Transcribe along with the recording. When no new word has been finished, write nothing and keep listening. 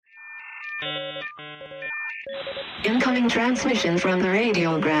Incoming transmission from the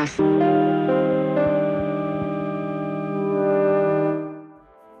radiograph.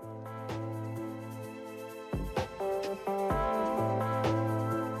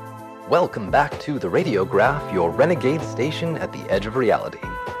 Welcome back to the Radiograph, your renegade station at the edge of reality.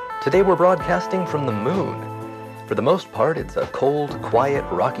 Today we're broadcasting from the moon. For the most part, it's a cold, quiet,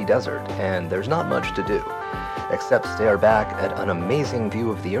 rocky desert, and there's not much to do, except stare back at an amazing view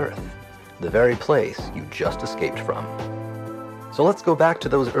of the Earth, the very place you just escaped from. So let's go back to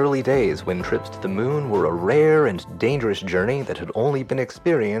those early days when trips to the moon were a rare and dangerous journey that had only been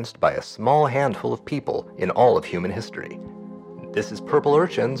experienced by a small handful of people in all of human history. This is Purple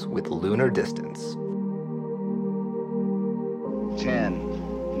Urchins with Lunar Distance.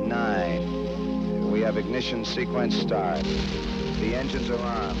 10, 9, we have ignition sequence start. The engines are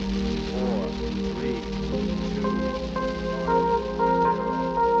on. 4, 3, 2, 1.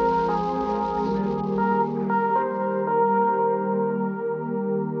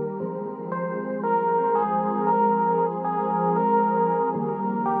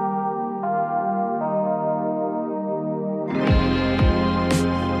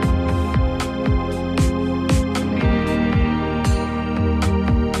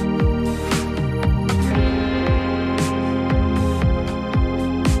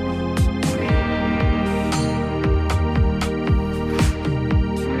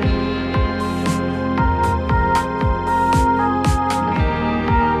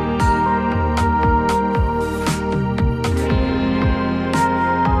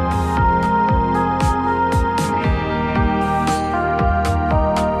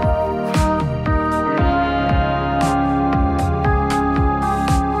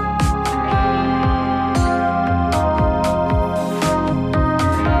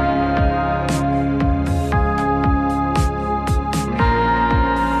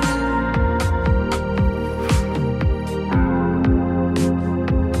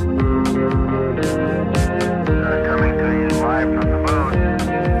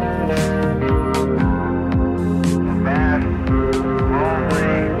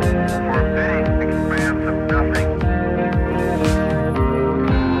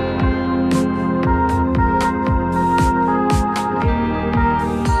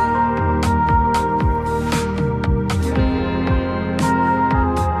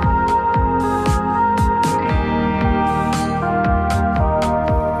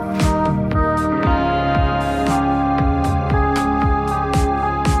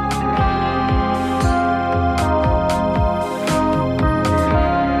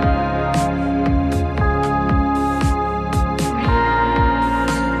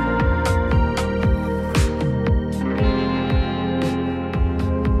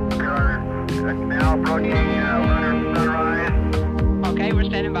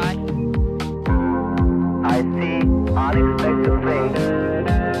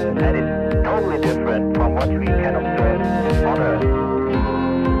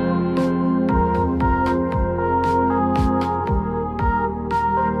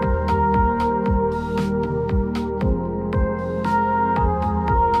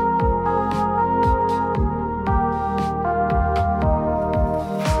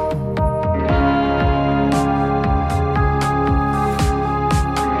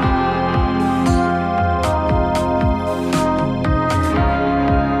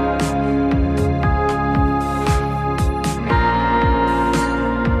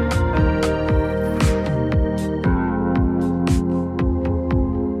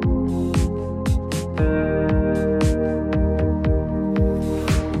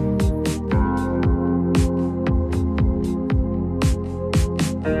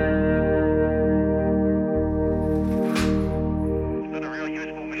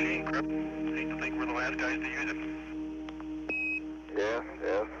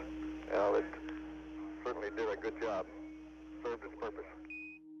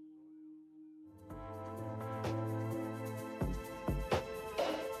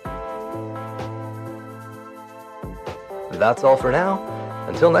 That's all for now.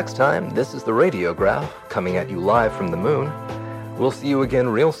 Until next time, this is the Radiograph, coming at you live from the moon. We'll see you again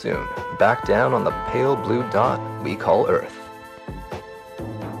real soon, back down on the pale blue dot we call Earth.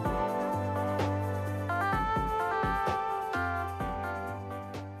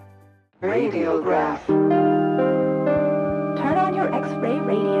 Radiograph. Turn on your X-ray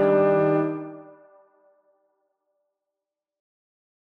radio.